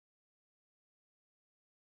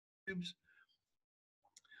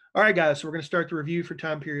All right, guys, so we're going to start the review for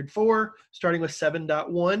time period 4, starting with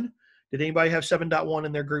 7.1. Did anybody have 7.1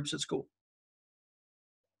 in their groups at school?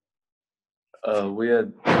 We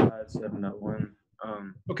had 7.1.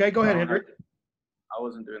 Okay, go ahead, Hendrik. I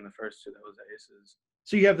wasn't doing the first two. That was the ACEs.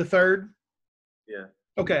 So you have the third? Yeah.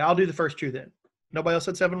 Okay, I'll do the first two then. Nobody else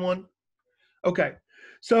had 7.1? Okay.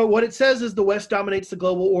 So what it says is the West dominates the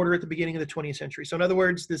global order at the beginning of the 20th century. So in other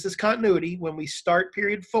words, this is continuity. When we start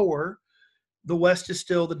period 4, the West is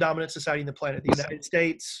still the dominant society on the planet, the United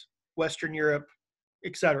States, Western Europe,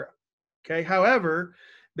 etc. Okay. However,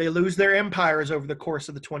 they lose their empires over the course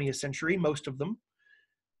of the 20th century, most of them.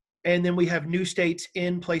 And then we have new states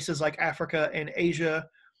in places like Africa and Asia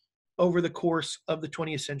over the course of the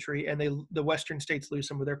 20th century, and the Western states lose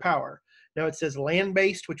some of their power. Now it says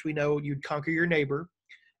land-based, which we know you'd conquer your neighbor,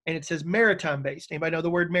 and it says maritime-based. Anybody know the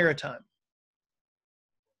word maritime?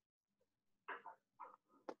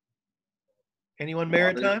 Anyone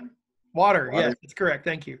maritime? Water. Yes, that's correct.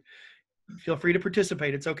 Thank you. Feel free to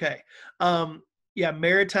participate. It's okay. Yeah,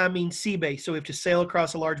 maritime means sea-based, so we have to sail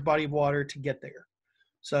across a large body of water to get there.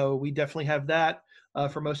 So we definitely have that.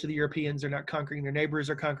 For most of the Europeans, they're not conquering their neighbors,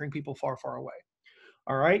 they're conquering people far, far away.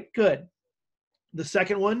 All right, good. The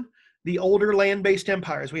second one, the older land-based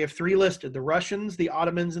empires. We have 3 listed: the Russians, the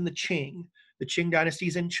Ottomans, and the Qing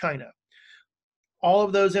dynasties in China. All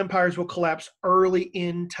of those empires will collapse early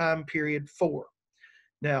in time period 4.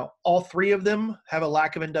 Now, all 3 of them have a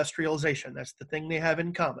lack of industrialization. That's the thing they have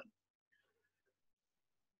in common.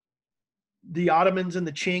 The Ottomans and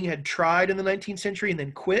the Qing had tried in the 19th century and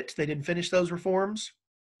then quit. They didn't finish those reforms.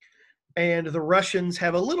 And the Russians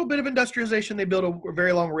have a little bit of industrialization. They built a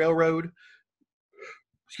very long railroad.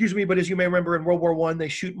 Excuse me, but as you may remember, in World War I, they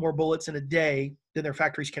shoot more bullets in a day than their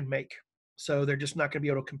factories can make. So they're just not going to be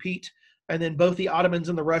able to compete. And then both the Ottomans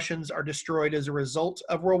and the Russians are destroyed as a result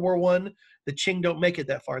of World War I. The Qing don't make it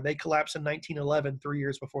that far. They collapse in 1911, 3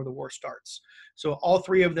 years before the war starts. So all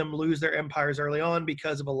 3 of them lose their empires early on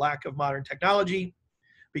because of a lack of modern technology,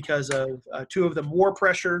 because of 2 of them war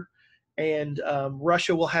pressure, and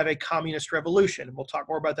Russia will have a communist revolution. And we'll talk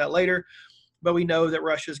more about that later. But we know that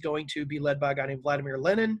Russia is going to be led by a guy named Vladimir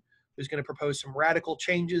Lenin, who's going to propose some radical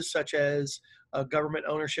changes, such as government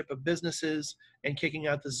ownership of businesses and kicking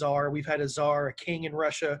out the czar. We've had a czar, a king in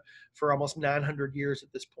Russia for almost 900 years at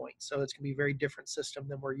this point. So it's going to be a very different system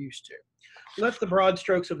than we're used to. So that's the broad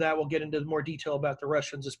strokes of that. We'll get into more detail about the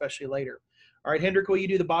Russians, especially later. All right, Hendrik, will you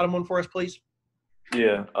do the bottom one for us, please?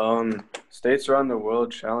 Yeah. States around the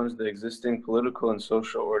world challenged the existing political and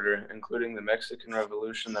social order, including the Mexican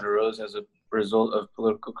Revolution that arose as a result of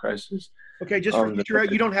political crisis. Okay, just for future,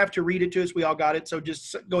 you don't have to read it to us. We all got it. So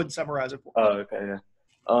just go ahead and summarize it for us. Oh, okay,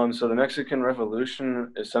 yeah. So the Mexican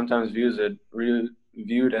Revolution is sometimes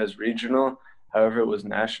viewed as regional. However, it was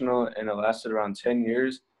national, and it lasted around 10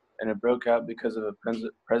 years, and it broke out because of a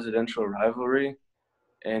presidential rivalry,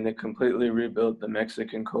 and it completely rebuilt the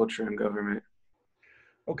Mexican culture and government.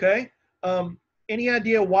 Okay. Any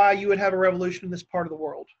idea why you would have a revolution in this part of the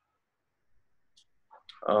world?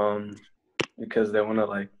 Because they want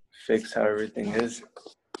to fix how everything is.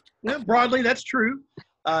 Yeah, broadly, that's true.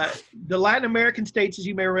 The Latin American states, as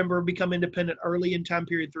you may remember, become independent early in time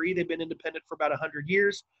period 3. They've been independent for about 100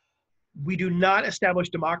 years. We do not establish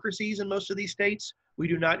democracies in most of these states. We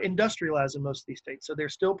do not industrialize in most of these states. So they're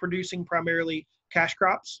still producing primarily cash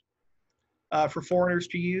crops for foreigners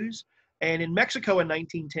to use. And in Mexico in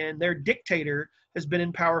 1910, their dictator has been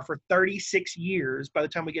in power for 36 years by the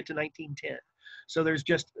time we get to 1910. So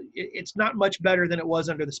it's not much better than it was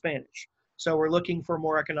under the Spanish. So we're looking for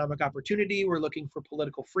more economic opportunity. We're looking for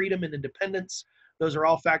political freedom and independence. Those are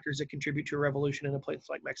all factors that contribute to a revolution in a place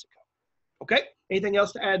like Mexico. Okay, anything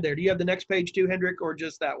else to add there? Do you have the next page too, Hendrik, or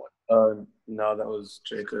just that one? No, that was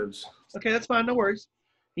Jacob's. Okay, that's fine, no worries.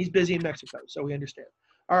 He's busy in Mexico, so we understand.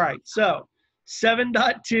 All right, so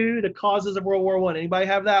 7.2, the causes of World War I. Anybody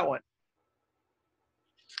have that one?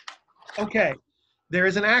 Okay, there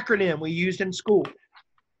is an acronym we used in school.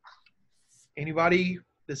 Anybody?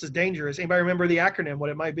 This is dangerous. Anybody remember the acronym, what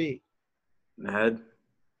it might be? MAD?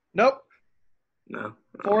 Nope. No.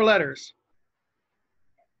 4 letters.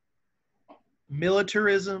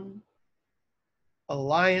 Militarism,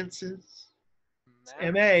 alliances,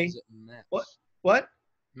 MA. What?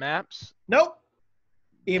 Maps? Nope.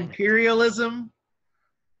 Imperialism,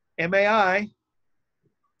 MAI,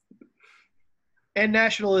 and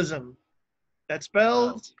nationalism. That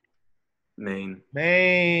spells? Maine.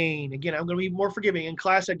 Maine. Again, I'm going to be more forgiving. In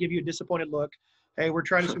class, I'd give you a disappointed look. Hey, we're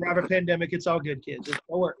trying to survive a pandemic. It's all good, kids.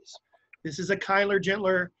 No worries. This is a kinder,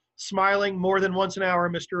 gentler, smiling more than once an hour,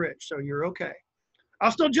 Mr. Rich. So you're okay.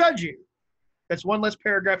 I'll still judge you. That's one less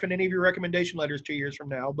paragraph in any of your recommendation letters 2 years from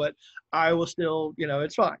now, but I will still,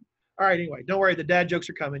 it's fine. All right, anyway, don't worry. The dad jokes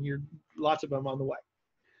are coming. You're lots of them on the way.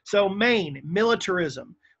 So Maine,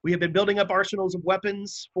 militarism. We have been building up arsenals of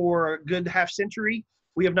weapons for a good half century.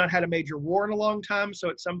 We have not had a major war in a long time. So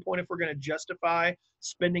at some point, if we're going to justify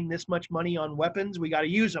spending this much money on weapons, we got to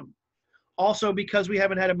use them. Also, because we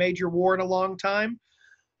haven't had a major war in a long time,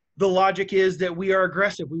 the logic is that we are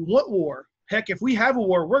aggressive. We want war. Heck, if we have a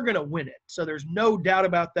war, we're going to win it. So there's no doubt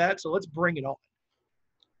about that. So let's bring it on.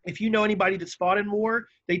 If you know anybody that's fought in war,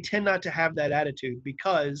 they tend not to have that attitude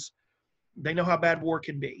because they know how bad war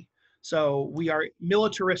can be. So we are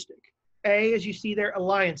militaristic. As you see there,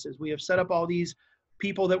 alliances. We have set up all these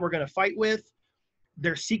people that we're going to fight with.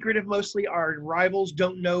 They're secretive mostly. Our rivals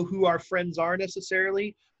don't know who our friends are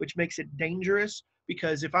necessarily, which makes it dangerous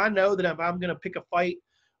because if I know that if I'm going to pick a fight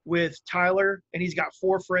with Tyler and he's got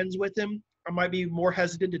 4 friends with him, I might be more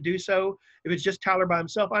hesitant to do so. If it's just Tyler by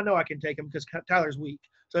himself, I know I can take him because Tyler's weak.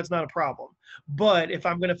 So that's not a problem. But if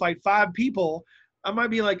I'm going to fight 5 people, I might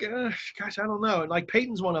be like, gosh, I don't know. And like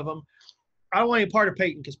Peyton's one of them. I don't want any part of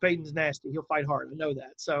Peyton because Peyton's nasty. He'll fight hard. I know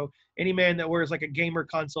that. So any man that wears like a gamer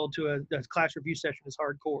console to a class review session is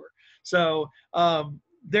hardcore. So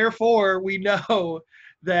therefore, we know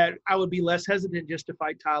that I would be less hesitant just to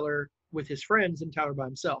fight Tyler with his friends than Tyler by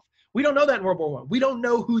himself. We don't know that in World War I. We don't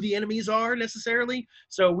know who the enemies are necessarily.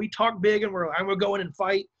 So we talk big and I'm going to go in and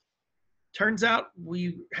fight. Turns out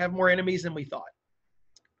we have more enemies than we thought.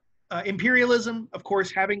 Imperialism, of course,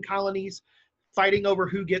 having colonies, fighting over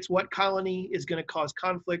who gets what colony is going to cause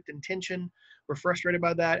conflict and tension. We're frustrated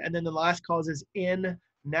by that. And then the last cause is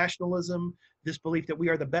nationalism, this belief that we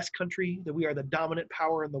are the best country, that we are the dominant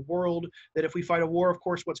power in the world, that if we fight a war, of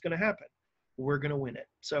course, what's going to happen? We're going to win it.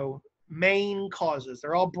 So main causes,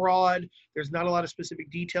 they're all broad. There's not a lot of specific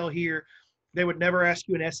detail here. They would never ask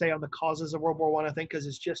you an essay on the causes of World War I think, because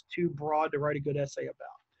it's just too broad to write a good essay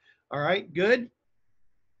about. All right, good.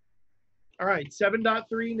 All right,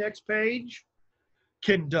 7.3, next page.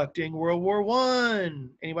 Conducting World War I.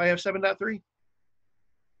 Anybody have 7.3?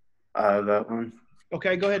 That one.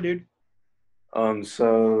 Okay, go ahead, dude.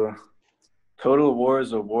 So total war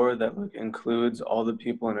is a war that like includes all the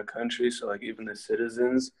people in a country, so like even the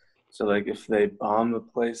citizens. So like if they bomb a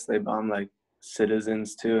place, they bomb like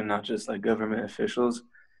citizens too, and not just like government officials.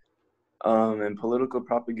 And political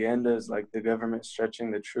propaganda is like the government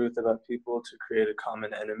stretching the truth about people to create a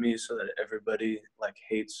common enemy so that everybody like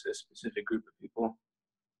hates a specific group of people.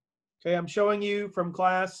 Okay, I'm showing you from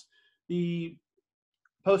class the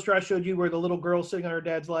poster I showed you where the little girl sitting on her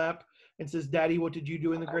dad's lap and says, "Daddy, what did you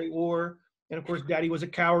do in the Great War?" And of course, Daddy was a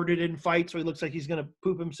coward who didn't fight, so he looks like he's going to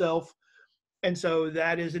poop himself. And so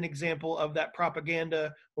that is an example of that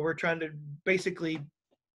propaganda where we're trying to basically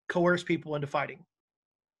coerce people into fighting.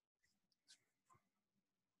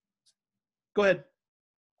 Go ahead.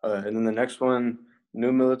 And then the next one,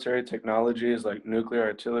 new military technologies like nuclear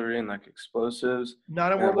artillery and like explosives.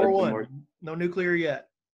 Not in World War I. No nuclear yet.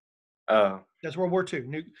 Oh. That's World War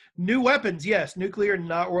II. New weapons, yes. Nuclear,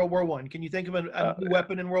 not World War I. Can you think of a new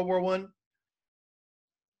weapon in World War I?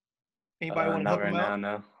 Anybody want to help them out?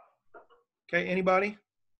 No. Okay, anybody?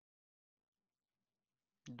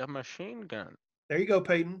 The machine gun. There you go,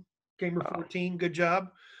 Peyton. Gamer 14, good job.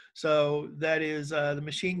 So that is the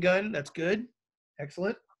machine gun. That's good.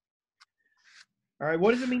 Excellent. All right,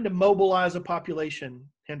 what does it mean to mobilize a population,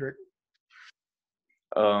 Hendrik?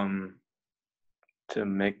 To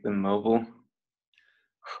make them mobile.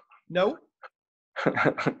 Nope.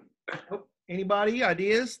 Nope. Anybody?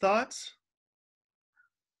 Ideas? Thoughts?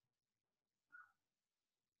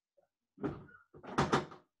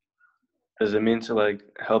 Does it mean to like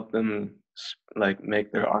help them like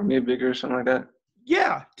make their army bigger or something like that?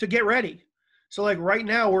 Yeah, to get ready. So like right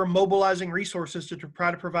now we're mobilizing resources to try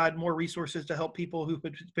to provide more resources to help people who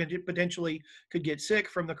potentially could get sick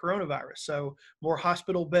from the coronavirus. So more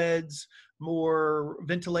hospital beds, more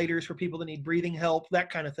ventilators for people that need breathing help, that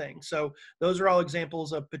kind of thing. So those are all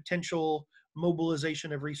examples of potential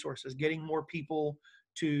mobilization of resources, getting more people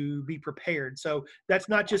to be prepared. So that's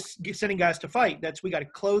not just sending guys to fight. That's we got to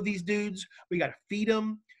clothe these dudes. We got to feed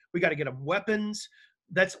them. We got to get them weapons.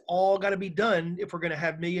 That's all got to be done. If we're going to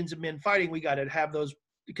have millions of men fighting, we got to have those,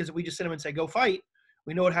 because if we just send them and say, go fight,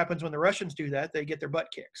 we know what happens when the Russians do that. They get their butt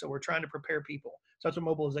kicked. So we're trying to prepare people. So that's what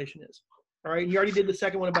mobilization is. All right. And you already did the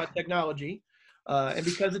second one about technology. And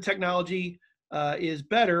because the technology is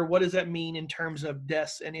better, what does that mean in terms of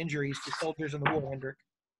deaths and injuries to soldiers in the war, Hendrik?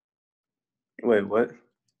 Wait, what?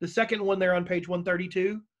 The second one there on page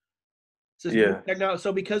 132. Says yeah.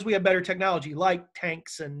 So because we have better technology like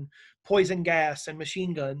tanks and poison gas and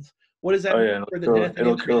machine guns, what does that mean for the death?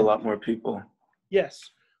 It'll kill a lot more people. Yes.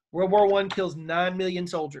 World War I kills 9 million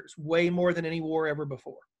soldiers, way more than any war ever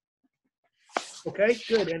before. Okay,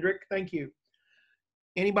 good, Hendrik. Thank you.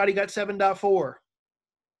 Anybody got 7.4?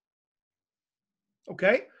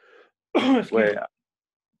 Okay. Excuse Wait, me.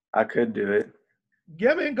 I could do it.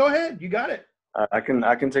 Yeah, man, go ahead. You got it. I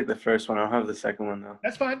can take the first one. I don't have the second one though.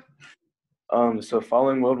 That's fine. So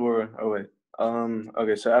following World War, oh wait.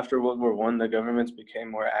 Okay, so after World War One, the governments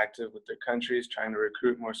became more active with their countries, trying to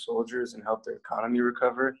recruit more soldiers and help their economy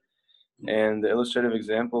recover. And the illustrative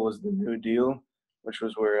example was the New Deal, which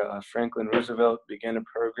was where Franklin Roosevelt began a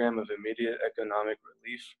program of immediate economic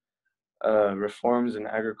relief, reforms in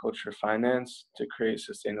agriculture finance to create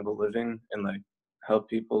sustainable living and like help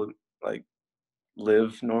people like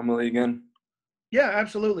live normally again. Yeah,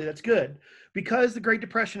 absolutely. That's good. Because the Great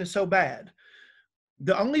Depression is so bad,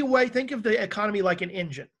 the only way, think of the economy like an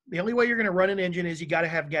engine. The only way you're going to run an engine is you got to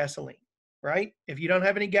have gasoline, right? If you don't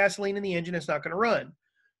have any gasoline in the engine, it's not going to run.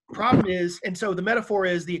 Problem is, and so the metaphor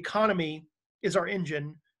is the economy is our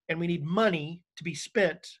engine and we need money to be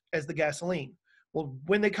spent as the gasoline. Well,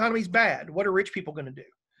 when the economy's bad, what are rich people going to do?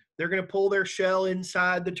 They're going to pull their shell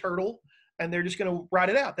inside the turtle and they're just going to ride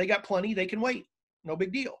it out. They got plenty, they can wait. No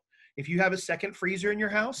big deal. If you have a second freezer in your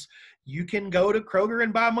house, you can go to Kroger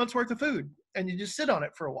and buy a month's worth of food and you just sit on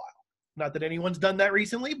it for a while. Not that anyone's done that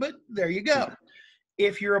recently, but there you go.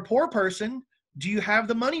 If you're a poor person, do you have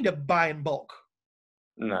the money to buy in bulk?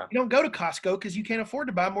 No. You don't go to Costco because you can't afford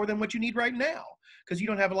to buy more than what you need right now because you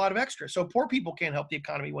don't have a lot of extra. So poor people can't help the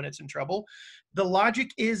economy when it's in trouble. The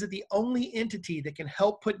logic is that the only entity that can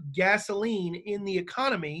help put gasoline in the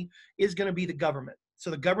economy is going to be the government. So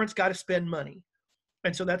the government's got to spend money.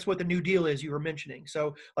 And so that's what the New Deal is you were mentioning.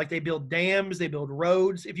 So like they build dams, they build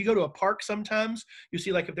roads. If you go to a park sometimes, you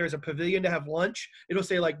see like if there's a pavilion to have lunch, it'll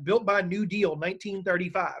say like built by New Deal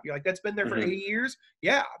 1935. You're like, that's been there for 80 years?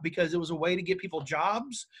 Yeah, because it was a way to get people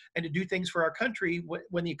jobs and to do things for our country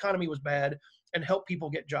when the economy was bad and help people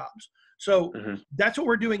get jobs. So that's what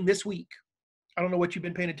we're doing this week. I don't know what you've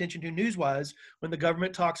been paying attention to news-wise when the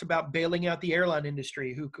government talks about bailing out the airline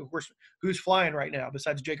industry, who's flying right now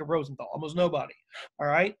besides Jacob Rosenthal? Almost nobody. All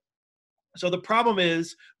right. So the problem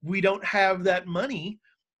is we don't have that money,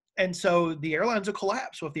 and so the airlines will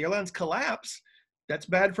collapse. So if the airlines collapse, that's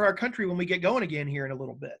bad for our country when we get going again here in a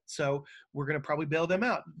little bit. So we're going to probably bail them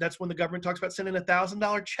out. That's when the government talks about sending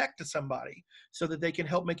 $1,000 check to somebody so that they can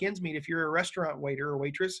help make ends meet. If you're a restaurant waiter or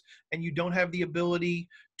waitress and you don't have the ability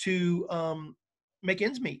to make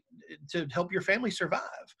ends meet to help your family survive.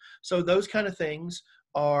 So those kind of things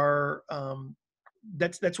are,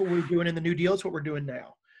 that's what we're doing in the New Deal. It's what we're doing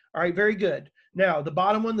now. All right, very good. Now, the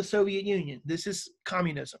bottom one, the Soviet Union. This is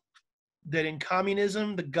communism. That in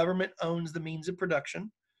communism, the government owns the means of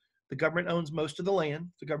production. The government owns most of the land.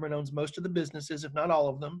 The government owns most of the businesses, if not all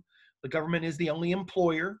of them. The government is the only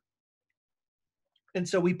employer. And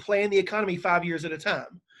so we plan the economy 5 years at a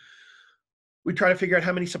time. We try to figure out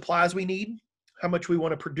how many supplies we need, how much we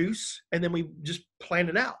want to produce, and then we just plan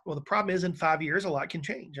it out. Well, the problem is in 5 years, a lot can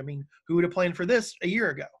change. I mean, who would have planned for this a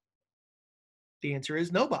year ago? The answer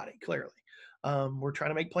is nobody, clearly. We're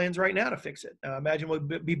trying to make plans right now to fix it. I imagine we'll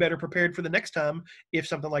be better prepared for the next time if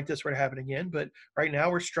something like this were to happen again. But right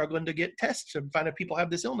now we're struggling to get tests to find if people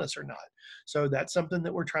have this illness or not. So that's something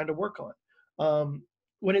that we're trying to work on.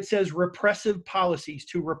 When it says repressive policies,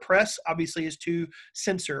 to repress obviously is to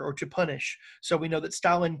censor or to punish. So we know that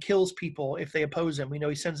Stalin kills people if they oppose him. We know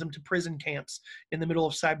he sends them to prison camps in the middle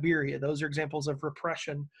of Siberia. Those are examples of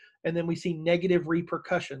repression. And then we see negative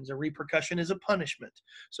repercussions. A repercussion is a punishment.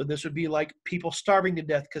 So this would be like people starving to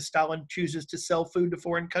death because Stalin chooses to sell food to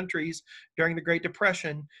foreign countries during the Great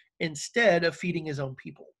Depression instead of feeding his own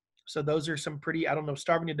people. So those are some pretty, I don't know,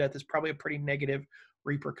 starving to death is probably a pretty negative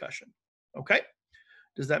repercussion. Okay?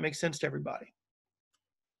 Does that make sense to everybody?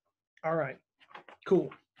 All right, cool.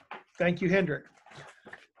 Thank you, Hendrik.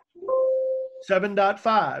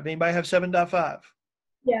 7.5. Anybody have 7.5?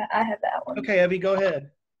 Yeah, I have that one. Okay, Evie, go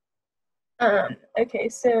ahead. Okay,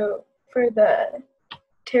 so for the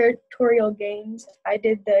territorial gains, I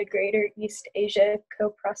did the Greater East Asia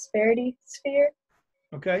Co-Prosperity Sphere.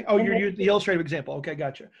 Okay. Oh, you're using the illustrative example. Okay,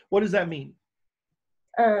 gotcha. What does that mean?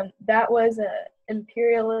 That was an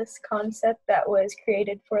imperialist concept that was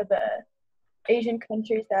created for the Asian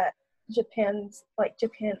countries that Japan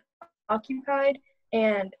occupied,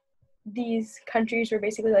 and these countries were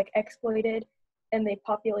basically like exploited, and the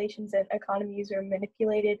populations and economies were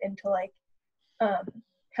manipulated into like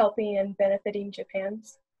helping and benefiting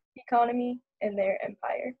Japan's economy and their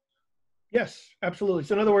empire. Yes, absolutely.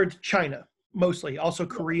 So in other words, China mostly, also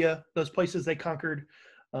Korea, those places they conquered.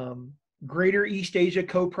 Greater East Asia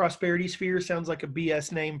Co-Prosperity Sphere sounds like a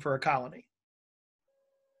BS name for a colony.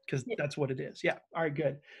 because Yeah. that's what it is. Yeah. All right,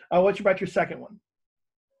 good. What's about your second one?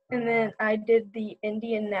 And then I did the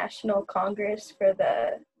Indian National Congress for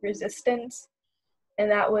the Resistance. And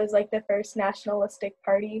that was like the first nationalistic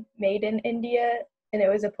party made in India. And it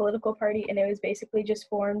was a political party, and it was basically just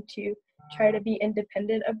formed to try to be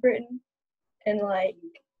independent of Britain and like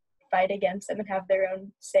fight against them and have their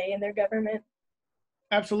own say in their government.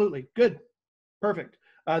 Absolutely. Good. Perfect.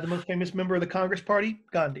 The most famous member of the Congress Party,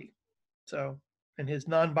 Gandhi. So, and his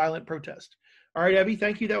nonviolent protest. All right, Evie,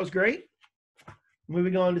 thank you. That was great.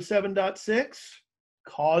 Moving on to 7.6,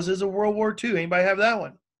 causes of World War II. Anybody have that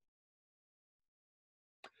one?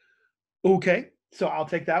 Okay, so I'll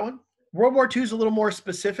take that one. World War II is a little more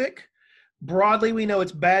specific. Broadly, we know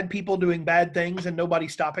it's bad people doing bad things and nobody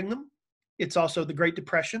stopping them. It's also the Great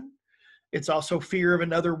Depression. It's also fear of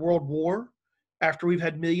another world war after we've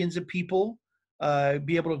had millions of people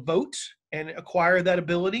be able to vote and acquire that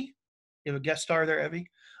ability. You have a guest star there, Evie.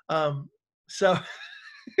 So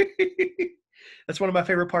that's one of my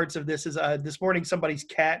favorite parts of this is this morning somebody's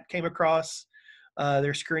cat came across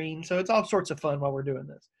their screen. So it's all sorts of fun while we're doing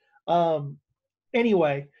this.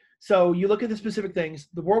 Anyway, so you look at the specific things.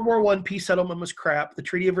 The World War I peace settlement was crap. The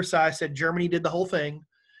Treaty of Versailles said Germany did the whole thing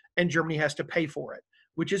and Germany has to pay for it,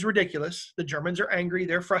 which is ridiculous. The Germans are angry,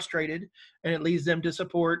 they're frustrated, and it leads them to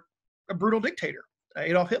support a brutal dictator,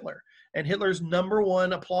 Adolf Hitler. And Hitler's number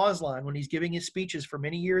one applause line when he's giving his speeches for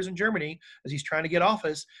many years in Germany as he's trying to get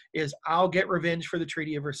office is, I'll get revenge for the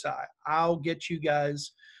Treaty of Versailles. I'll get you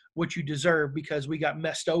guys what you deserve because we got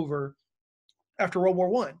messed over after World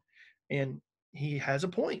War I. And he has a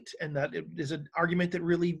point, and that is an argument that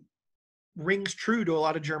really rings true to a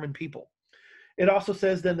lot of German people. It also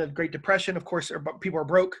says then the Great Depression, of course, people are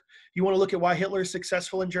broke. You want to look at why Hitler is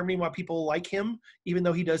successful in Germany, why people like him, even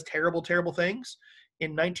though he does terrible, terrible things.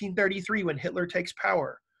 In 1933, when Hitler takes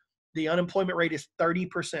power, the unemployment rate is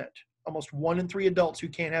 30%. Almost 1 in 3 adults who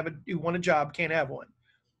want a job can't have one.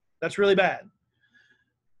 That's really bad.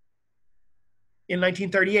 In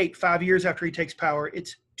 1938, 5 years after he takes power,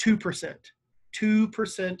 it's 2%.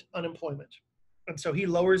 2% unemployment. And so he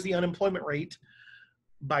lowers the unemployment rate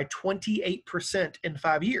by 28% in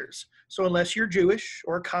 5 years. So unless you're Jewish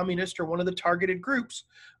or a communist or one of the targeted groups,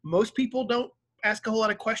 most people don't ask a whole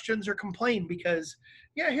lot of questions or complain because,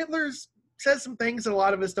 yeah, Hitler's says some things that a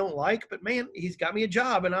lot of us don't like, but man, he's got me a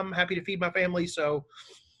job and I'm happy to feed my family. So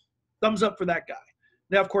thumbs up for that guy.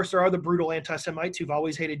 Now, of course, there are the brutal anti-Semites who've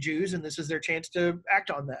always hated Jews, and this is their chance to act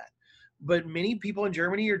on that. But many people in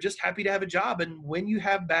Germany are just happy to have a job. And when you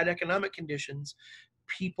have bad economic conditions,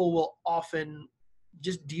 people will often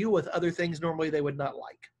just deal with other things normally they would not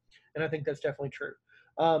like. And I think that's definitely true.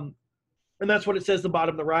 And that's what it says, the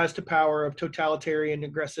bottom, the rise to power of totalitarian,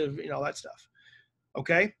 aggressive, all that stuff.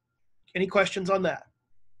 Okay? Any questions on that?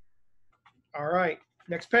 All right.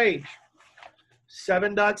 Next page.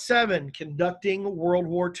 7.7, conducting World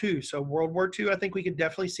War II. So World War II, I think we could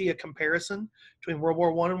definitely see a comparison between World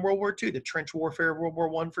War I and World War II, the trench warfare of World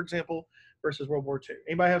War I, for example, versus World War II.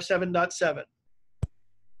 Anybody have 7.7?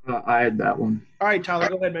 I had that one. All right, Tyler,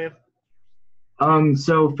 go ahead, man.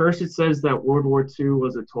 So first it says that World War II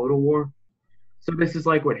was a total war. So this is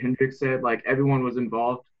like what Hendrik said, like everyone was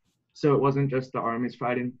involved. So it wasn't just the armies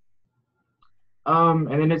fighting. And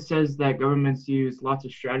then it says that governments use lots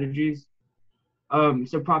of strategies.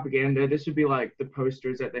 So propaganda, this would be like the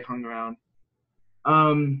posters that they hung around.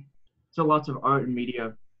 So lots of art and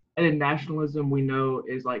media. And then nationalism, we know,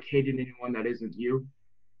 is like hating anyone that isn't you.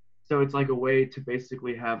 So it's like a way to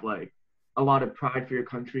basically have like a lot of pride for your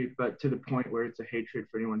country, but to the point where it's a hatred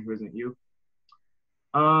for anyone who isn't you.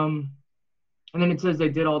 And then it says they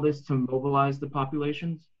did all this to mobilize the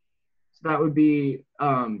populations. So that would be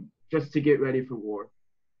just to get ready for war.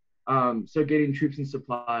 So getting troops and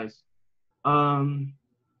supplies. And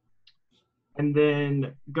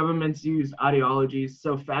then governments use ideologies.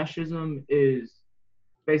 So fascism is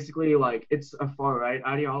basically like, it's a far right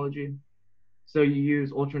ideology. So you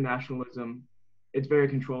use ultranationalism. It's very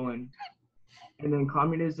controlling. And then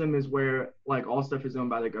communism is where like all stuff is owned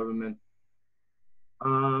by the government.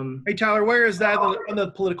 Hey, Tyler, where is that on the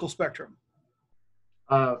political spectrum?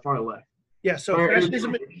 Far left. Yeah, so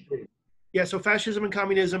fascism and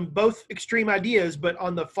communism, both extreme ideas, but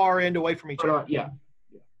on the far end away from each other. Yeah.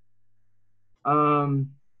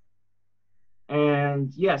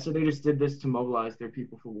 And yeah, so they just did this to mobilize their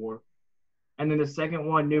people for war. And then the second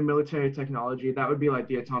one, new military technology, that would be like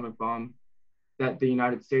the atomic bomb that the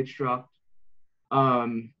United States dropped.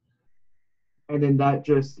 And then that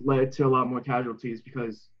just led to a lot more casualties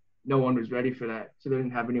because no one was ready for that. So they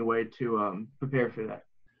didn't have any way to prepare for that.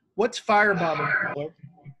 What's firebombing?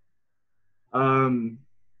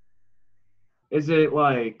 Is it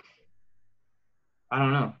like, I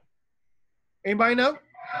don't know. Anybody know?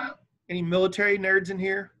 Any military nerds in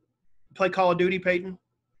here? Play Call of Duty, Peyton?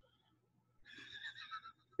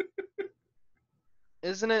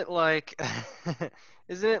 Isn't it like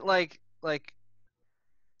isn't it like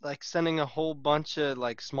sending a whole bunch of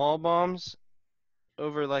like small bombs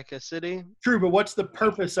over like a city True, but what's the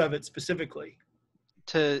purpose of it specifically?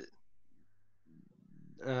 to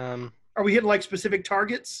Are we hitting like specific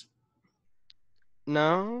targets?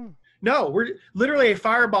 no? No, we're literally a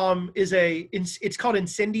firebomb is it's called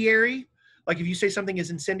incendiary. Like if you say something is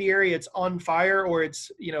incendiary, it's on fire, or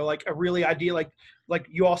it's, you know, like a really idea, like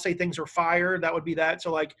you all say things are fire, that would be that.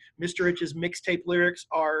 So like Mr. Rich's mixtape lyrics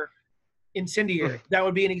are incendiary. That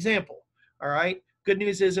would be an example. All right. Good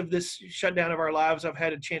news is, of this shutdown of our lives, I've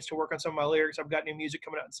had a chance to work on some of my lyrics. I've got new music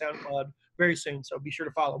coming out in SoundCloud very soon, so be sure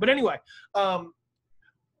to follow. But anyway,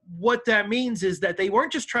 what that means is that they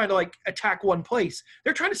weren't just trying to like attack one place.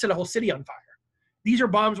 They're trying to set a whole city on fire. These are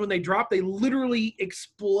bombs, when they drop, they literally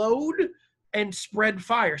explode and spread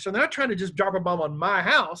fire. So they're not trying to just drop a bomb on my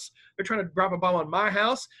house. They're trying to drop a bomb on my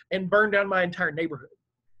house and burn down my entire neighborhood.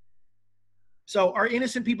 So are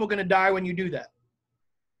innocent people going to die when you do that?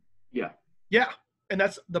 Yeah. Yeah. And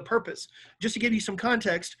that's the purpose. Just to give you some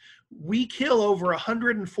context, we kill over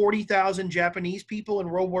 140,000 Japanese people in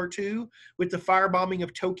World War II with the firebombing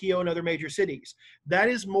of Tokyo and other major cities. That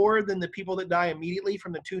is more than the people that die immediately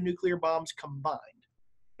from the 2 nuclear bombs combined.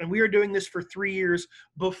 And we are doing this for 3 years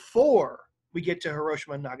before we get to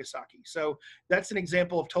Hiroshima and Nagasaki. So that's an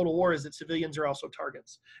example of total war, is that civilians are also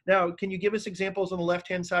targets. Now, can you give us examples on the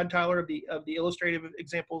left-hand side, Tyler, of the illustrative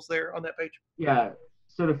examples there on that page? Yeah.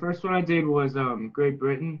 So the first one I did was Great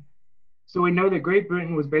Britain. So we know that Great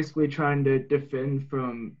Britain was basically trying to defend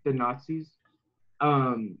from the Nazis.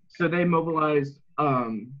 So they mobilized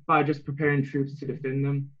by just preparing troops to defend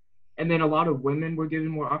them. And then a lot of women were given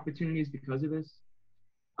more opportunities because of this.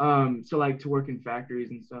 So like to work in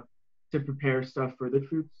factories and stuff, to prepare stuff for the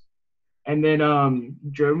troops. And then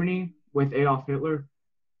Germany with Adolf Hitler.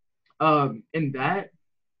 In that,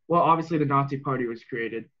 well, obviously the Nazi Party was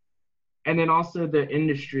created. And then also the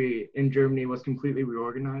industry in Germany was completely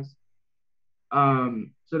reorganized.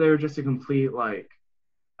 So they were just a complete, like,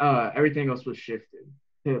 everything else was shifted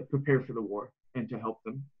to prepare for the war and to help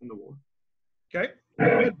them in the war. Okay,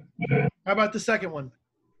 good. How about the second one?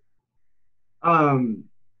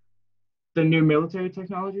 The new military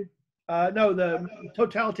technology? No, the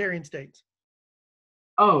totalitarian states.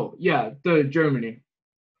 Oh, yeah, the Germany.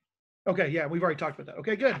 Okay, yeah, we've already talked about that.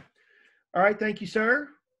 Okay, good. All right, thank you, sir.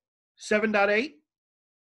 7.8.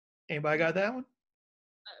 Anybody got that one?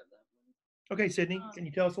 I have that one. Okay, Sydney, can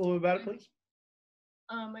you tell us a little bit about it, please?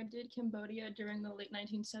 I did Cambodia during the late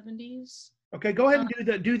 1970s. Okay, go ahead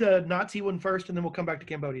and do the Nazi one first, and then we'll come back to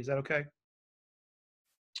Cambodia. Is that okay?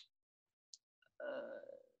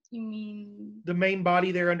 You mean The main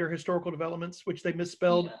body there under historical developments, which they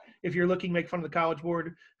misspelled. Yeah. If you're looking, make fun of the College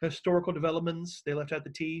Board. Historical developments, they left out the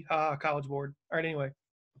T. College Board. All right, anyway.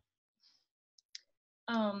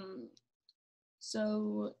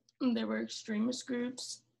 So there were extremist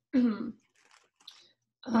groups.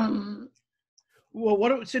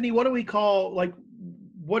 Well, Sydney, what do we call, like,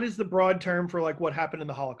 what is the broad term for like what happened in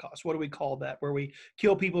the Holocaust? What do we call that? Where we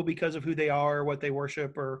kill people because of who they are, or what they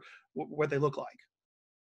worship, or what they look like?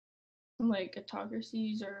 Like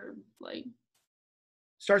autocracies, or like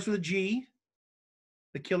Starts with a G.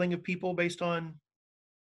 The killing of people based on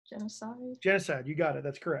genocide. genocide. You got it.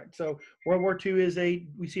 That's correct. So World War II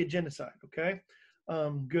we see a genocide. Okay.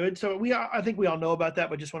 Good. So I think we all know about that,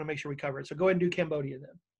 but just want to make sure we cover it. So go ahead and do Cambodia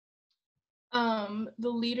then. The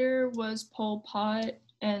leader was Pol Pot,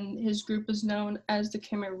 and his group was known as the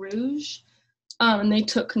Khmer Rouge. And they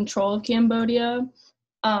took control of Cambodia.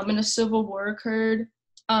 And a civil war occurred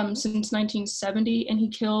since 1970, and he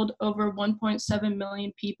killed over 1.7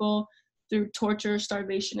 million people through torture,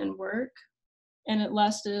 starvation, and work. And it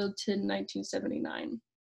lasted to 1979.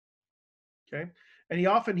 Okay.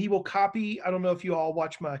 And he will copy, I don't know if you all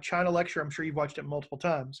watch my China lecture, I'm sure you've watched it multiple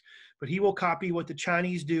times, but he will copy what the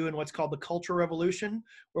Chinese do in what's called the Cultural Revolution,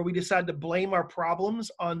 where we decide to blame our problems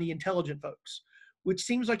on the intelligent folks, which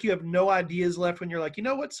seems like you have no ideas left when you're like, you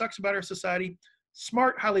know what sucks about our society?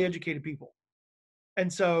 Smart, highly educated people.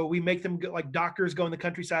 And so we make them like doctors go in the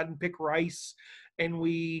countryside and pick rice, and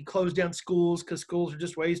we close down schools because schools are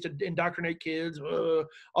just ways to indoctrinate kids,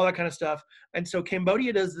 all that kind of stuff. And so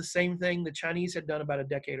Cambodia does the same thing the Chinese had done about a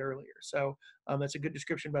decade earlier. So that's a good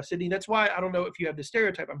description by Sydney. That's why I don't know if you have the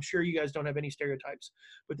stereotype. I'm sure you guys don't have any stereotypes,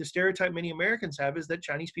 but the stereotype many Americans have is that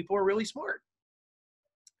Chinese people are really smart.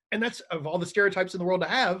 And that's, of all the stereotypes in the world to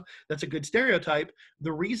have, that's a good stereotype.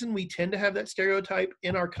 The reason we tend to have that stereotype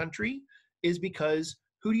in our country is because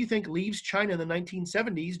who do you think leaves China in the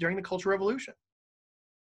 1970s during the Cultural Revolution?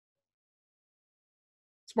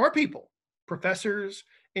 Smart people, professors,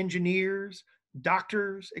 engineers,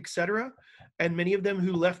 doctors, etc. And many of them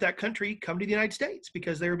who left that country come to the United States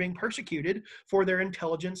because they were being persecuted for their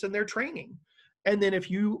intelligence and their training. And then if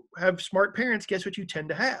you have smart parents, guess what you tend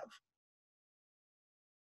to have?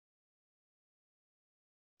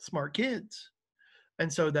 Smart kids.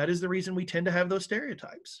 And so that is the reason we tend to have those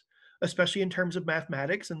stereotypes, especially in terms of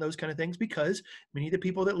mathematics and those kind of things, because many of the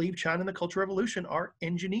people that leave China in the Cultural Revolution are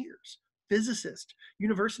engineers, physicists,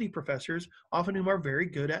 university professors, often whom are very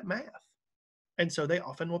good at math. And so they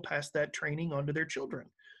often will pass that training on to their children.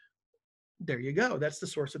 There you go. That's the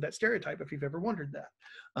source of that stereotype, if you've ever wondered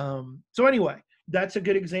that. So anyway, that's a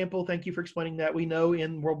good example. Thank you for explaining that. We know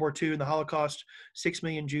in World War II, in the Holocaust, 6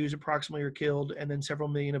 million Jews approximately are killed, and then several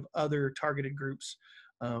million of other targeted groups.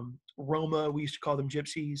 Roma, we used to call them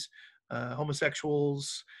gypsies,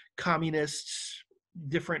 homosexuals, communists,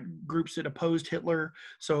 different groups that opposed Hitler.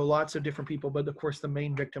 So lots of different people, but of course the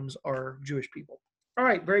main victims are Jewish people. All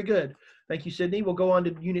right, very good. Thank you, Sydney. We'll go on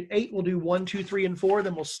to Unit 8. We'll do 1, 2, 3, and 4,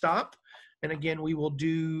 then we'll stop. And again, we will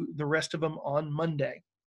do the rest of them on Monday.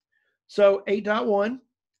 So 8.1,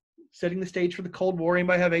 setting the stage for the Cold War.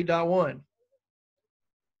 Anybody have 8.1?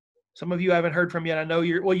 Some of you I haven't heard from yet. I know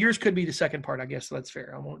yours could be the second part, I guess, so that's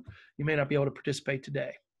fair. You may not be able to participate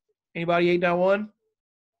today. Anybody 8.1?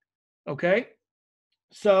 Okay.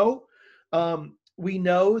 So we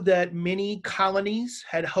know that many colonies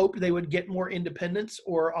had hoped they would get more independence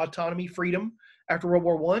or autonomy, freedom after World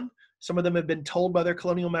War I. Some of them have been told by their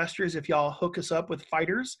colonial masters, if y'all hook us up with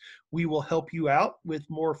fighters, we will help you out with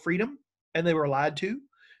more freedom. And they were lied to.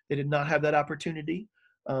 They did not have that opportunity.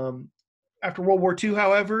 After World War II,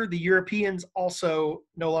 however, the Europeans also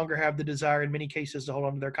no longer have the desire in many cases to hold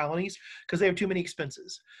on to their colonies because they have too many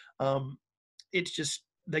expenses. It's just,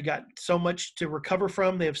 they got so much to recover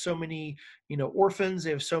from. They have so many, orphans.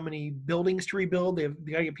 They have so many buildings to rebuild. They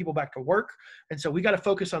got to get people back to work. And so we got to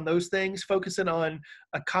focus on those things. Focusing on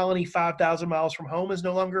a colony 5,000 miles from home is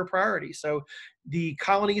no longer a priority. So the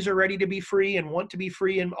colonies are ready to be free and want to be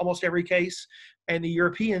free in almost every case. And the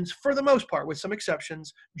Europeans, for the most part, with some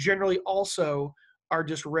exceptions, generally also are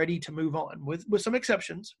just ready to move on with some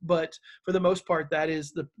exceptions. But for the most part, that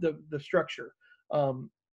is the structure.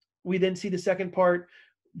 We then see the second part.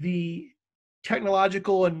 The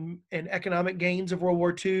technological and economic gains of World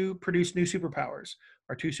War II produced new superpowers.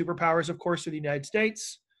 Our two superpowers, of course, are the United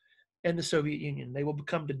States and the Soviet Union. They will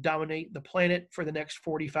become to dominate the planet for the next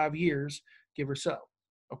 45 years, give or so.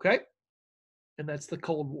 Okay? And that's the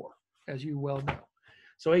Cold War, as you well know.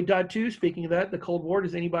 So 8.2, speaking of that, the Cold War,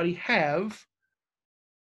 does anybody have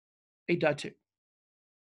 8.2?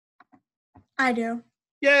 I do.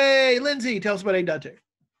 Yay! Lindsay, tell us about 8.2.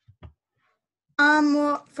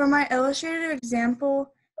 Well, for my illustrated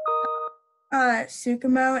example,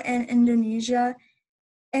 Sukumo in Indonesia.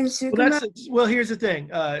 And Sukumo. Well, here's the thing.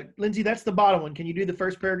 Lindsay, that's the bottom one. Can you do the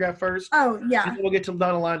first paragraph first? Oh, yeah. And then we'll get to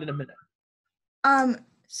Donna Line in a minute.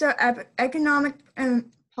 So economic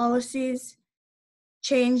policies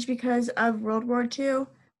changed because of World War II,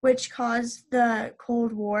 which caused the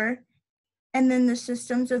Cold War. And then the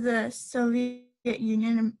systems of the Soviet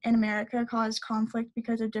Union and America caused conflict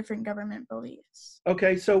because of different government beliefs.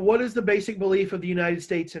 Okay, so what is the basic belief of the United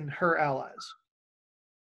States and her allies?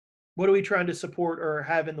 What are we trying to support or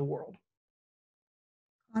have in the world?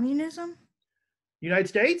 Communism? United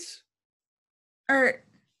States? Do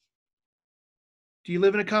you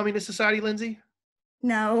live in a communist society, Lindsay?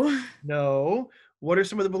 No. No. What are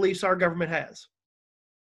some of the beliefs our government has?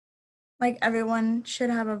 Like everyone should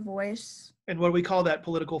have a voice. And what do we call that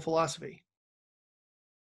political philosophy?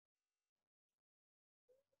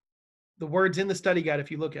 The word's in the study guide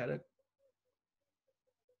if you look at it.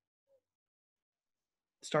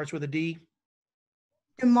 Starts with a D.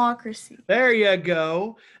 Democracy. There you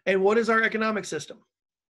go. And what is our economic system?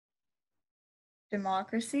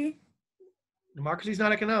 Democracy. Democracy is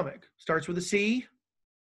not economic. Starts with a C.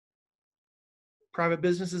 Private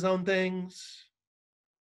businesses own things.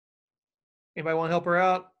 Anybody want to help her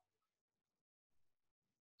out?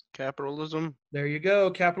 Capitalism. There you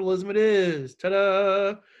go. Capitalism it is.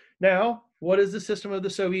 Ta-da! Now, what is the system of the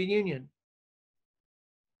Soviet Union?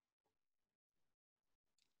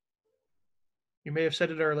 You may have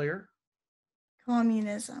said it earlier.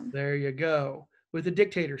 Communism. There you go. With a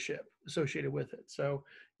dictatorship associated with it. So,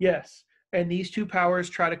 yes. And these two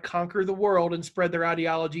powers try to conquer the world and spread their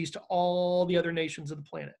ideologies to all the other nations of the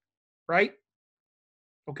planet. Right?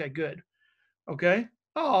 Okay, good. Okay.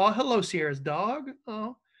 Oh, hello, Sierra's dog.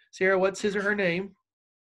 Oh, Sierra, what's his or her name?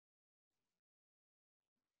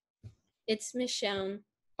 It's Michonne.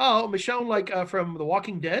 Oh, Michonne, like from The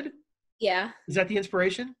Walking Dead? Yeah. Is that the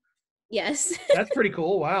inspiration? Yes. That's pretty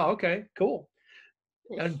cool. Wow. Okay. Cool.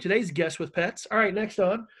 And today's guest with pets. All right. Next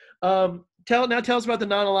on. Tell us about the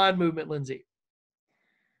non-aligned movement, Lindsay.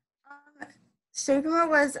 Sukarno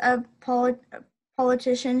was a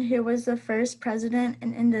politician who was the first president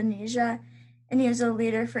in Indonesia, and he was a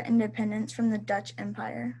leader for independence from the Dutch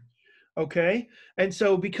Empire. Okay. And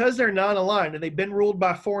so because they're non-aligned and they've been ruled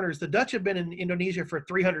by foreigners, the Dutch have been in Indonesia for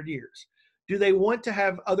 300 years. Do they want to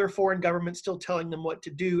have other foreign governments still telling them what to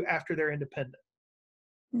do after they're independent?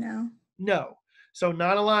 No. No. So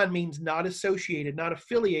non-aligned means not associated, not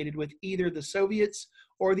affiliated with either the Soviets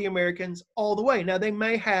or the Americans all the way. Now, they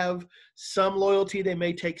may have some loyalty, they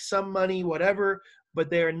may take some money, whatever, but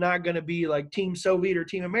they're not going to be like Team Soviet or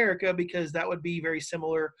Team America, because that would be very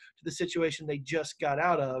similar to the situation they just got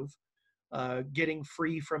out of, getting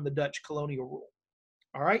free from the Dutch colonial rule.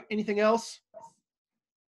 All right, anything else?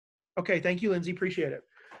 Okay, thank you, Lindsay. Appreciate it.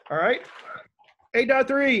 All right,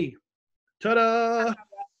 8.3. Ta-da!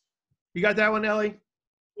 You got that one, Ellie?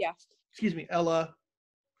 Yeah. Excuse me, Ella.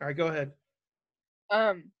 All right, go ahead.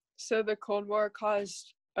 So the Cold War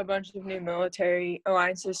caused a bunch of new military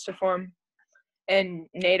alliances to form, and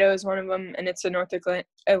NATO is one of them, and it's the North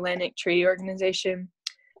Atlantic Treaty Organization,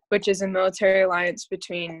 which is a military alliance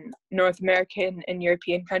between North American and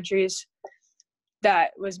European countries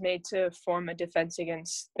that was made to form a defense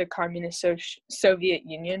against the communist Soviet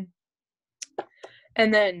Union.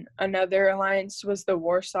 And then another alliance was the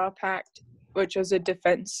Warsaw Pact, which was a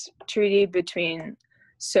defense treaty between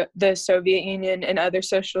the Soviet Union and other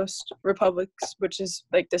socialist republics, which is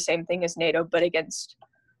like the same thing as NATO, but against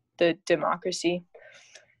the democracy.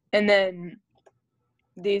 And then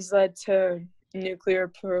these led to nuclear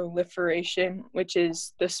proliferation, which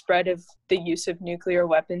is the spread of the use of nuclear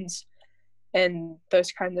weapons and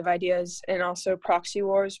those kinds of ideas, and also proxy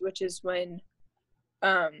wars, which is when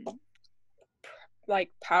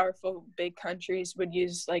like powerful big countries would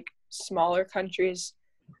use like smaller countries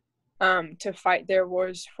to fight their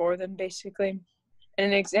wars for them, basically. And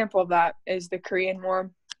an example of that is the Korean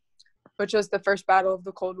War, which was the first battle of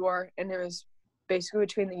the Cold War, and it was basically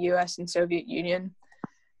between the US and Soviet Union.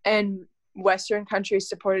 And Western countries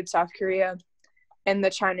supported South Korea,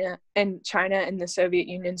 and China and the Soviet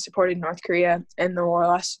Union supported North Korea, and the war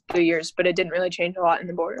lasted 3 years, but it didn't really change a lot in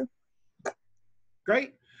the border.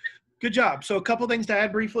 Great. Good job. So a couple things to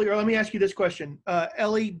add briefly, or let me ask you this question.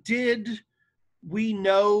 Ellie, did we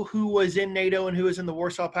know who was in NATO and who was in the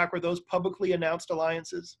Warsaw Pact? Were those publicly announced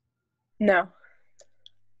alliances? No.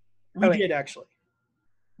 We did, actually.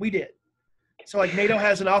 We did. So like NATO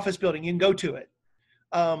has an office building. You can go to it.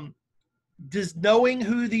 Does knowing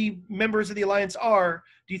who the members of the alliance are,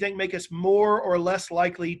 do you think make us more or less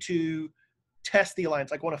likely to test the alliance,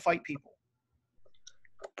 like want to fight people?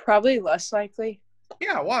 Probably less likely.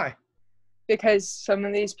 Yeah, why? Because some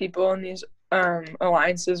of these people in these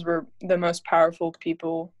alliances were the most powerful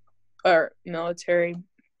people or military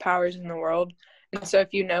powers in the world. And so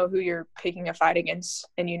if you know who you're picking a fight against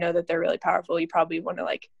and you know that they're really powerful, you probably want to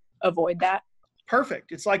like avoid that.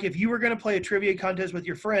 Perfect. It's like if you were going to play a trivia contest with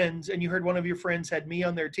your friends and you heard one of your friends had me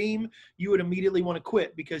on their team, you would immediately want to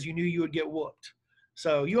quit because you knew you would get whooped.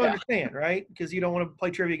 So you understand, right? Because you don't want to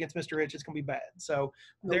play trivia against Mr. Rich. It's going to be bad. So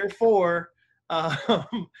therefore,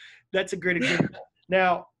 that's a great example.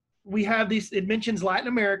 Now, we have these, it mentions Latin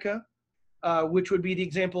America, which would be the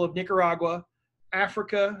example of Nicaragua,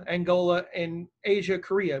 Africa, Angola, and Asia,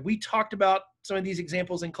 Korea. We talked about some of these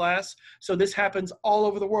examples in class. So this happens all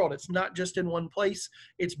over the world. It's not just in one place.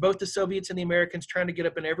 It's both the Soviets and the Americans trying to get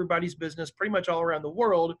up in everybody's business pretty much all around the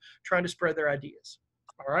world, trying to spread their ideas.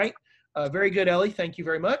 All right. Very good, Ellie. Thank you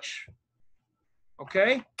very much.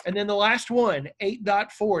 Okay. And then the last one,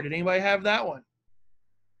 8.4. Did anybody have that one?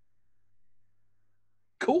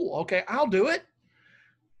 Cool. Okay. I'll do it.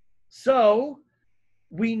 So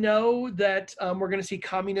we know that we're going to see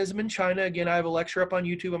communism in China. Again, I have a lecture up on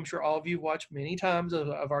YouTube. I'm sure all of you have watched many times.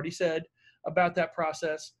 I've already said about that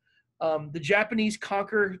process. The Japanese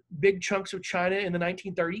conquer big chunks of China in the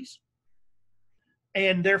 1930s.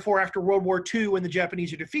 And therefore, after World War II, when the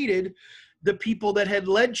Japanese are defeated, the people that had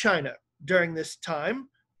led China during this time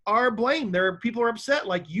are blamed. People are upset,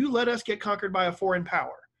 like, you let us get conquered by a foreign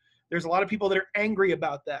power. There's a lot of people that are angry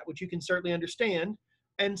about that, which you can certainly understand.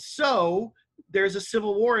 And so there's a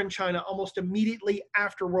civil war in China almost immediately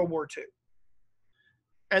after World War II.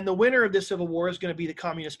 And the winner of this civil war is going to be the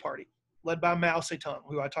Communist Party, led by Mao Zedong,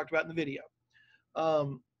 who I talked about in the video.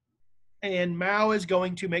 And Mao is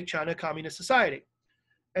going to make China a communist society.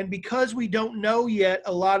 And because we don't know yet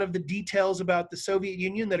a lot of the details about the Soviet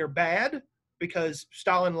Union that are bad, because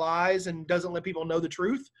Stalin lies and doesn't let people know the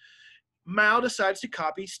truth, Mao decides to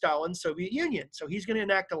copy Stalin's Soviet Union. So he's going to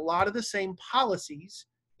enact a lot of the same policies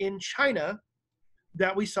in China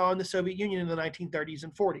that we saw in the Soviet Union in the 1930s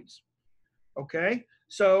and 40s. Okay,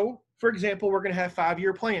 so for example, we're going to have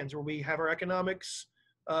 5-year plans where we have our economics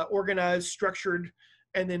organized, structured,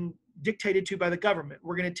 and then dictated to by the government.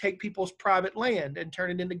 We're going to take people's private land and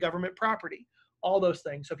turn it into government property, all those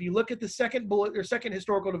things. So if you look at the second bullet or second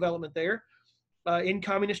historical development there, in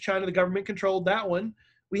communist China, the government controlled that one.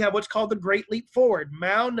 We have what's called the Great Leap Forward.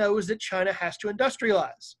 Mao knows that China has to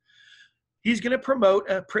industrialize. He's going to promote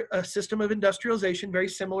a system of industrialization very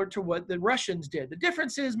similar to what the Russians did. The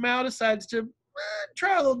difference is Mao decides to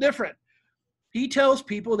try a little different. He tells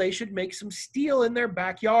people they should make some steel in their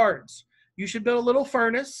backyards. You should build a little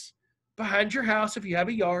furnace behind your house if you have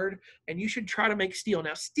a yard, and you should try to make steel.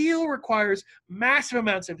 Now, steel requires massive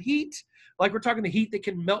amounts of heat. Like we're talking the heat that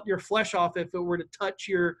can melt your flesh off if it were to touch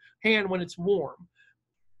your hand when it's warm.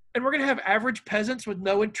 And we're going to have average peasants with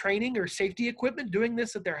no training or safety equipment doing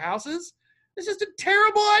this at their houses. It's just a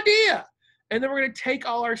terrible idea. And then we're going to take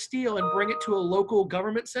all our steel and bring it to a local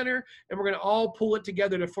government center, and we're going to all pull it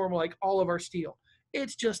together to form like all of our steel.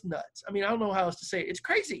 It's just nuts. I mean, I don't know how else to say it. It's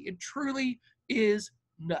crazy. It truly is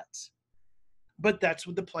nuts. But that's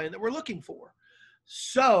what the plan that we're looking for.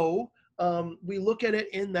 So we look at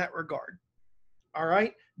it in that regard. All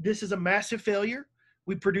right. This is a massive failure.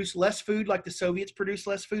 We produce less food like the Soviets produced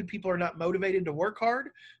less food. People are not motivated to work hard.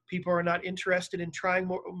 People are not interested in trying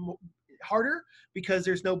more harder because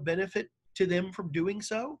there's no benefit to them from doing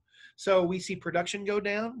so. So we see production go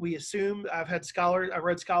down. We assume, I've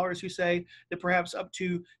read scholars who say that perhaps up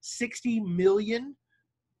to 60 million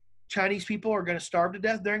Chinese people are going to starve to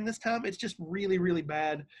death during this time. It's just really, really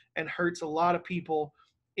bad and hurts a lot of people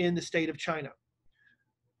in the state of China.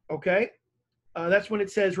 Okay. That's when it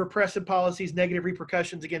says repressive policies, negative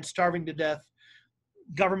repercussions against starving to death,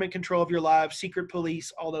 government control of your lives, secret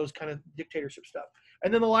police, all those kind of dictatorship stuff.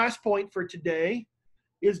 And then the last point for today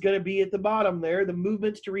is going to be at the bottom there, the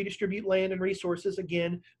movements to redistribute land and resources,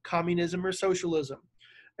 again, communism or socialism.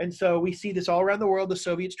 And so we see this all around the world, the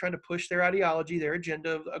Soviets trying to push their ideology, their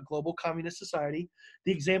agenda of a global communist society.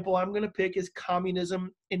 The example I'm going to pick is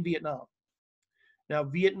communism in Vietnam. Now,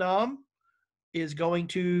 Vietnam is going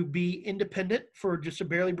to be independent for just a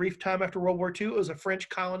barely brief time after World War II. It was a French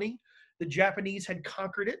colony. The Japanese had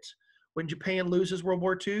conquered it. When Japan loses World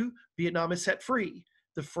War II, Vietnam is set free.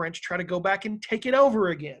 The French try to go back and take it over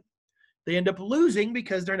again. They end up losing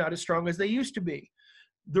because they're not as strong as they used to be.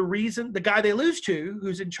 The reason, the guy they lose to,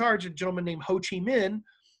 who's in charge, a gentleman named Ho Chi Minh,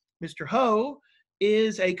 Mr. Ho,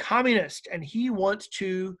 is a communist, and he wants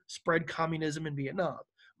to spread communism in Vietnam.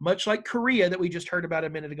 Much like Korea that we just heard about a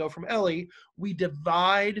minute ago from Ellie, we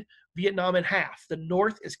divide Vietnam in half. The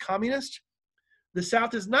North is communist. The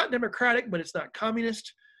South is not democratic, but it's not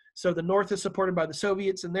communist. So the North is supported by the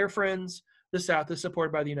Soviets and their friends. The South is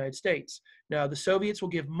supported by the United States. Now, the Soviets will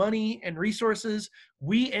give money and resources.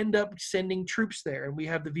 We end up sending troops there. And we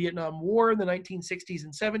have the Vietnam War in the 1960s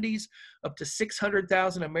and 70s. Up to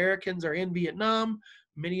 600,000 Americans are in Vietnam.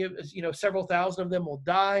 Many of, several thousand of them will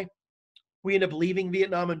die. We end up leaving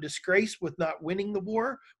Vietnam in disgrace with not winning the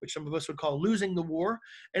war, which some of us would call losing the war.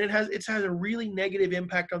 And it has a really negative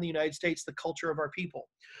impact on the United States, the culture of our people.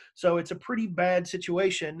 So it's a pretty bad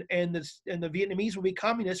situation. And the Vietnamese will be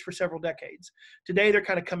communists for several decades. Today, they're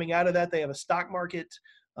kind of coming out of that. They have a stock market.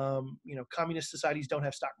 Communist societies don't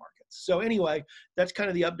have stock markets. So anyway, that's kind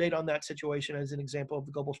of the update on that situation as an example of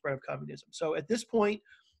the global spread of communism. So at this point,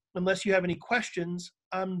 unless you have any questions,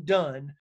 I'm done.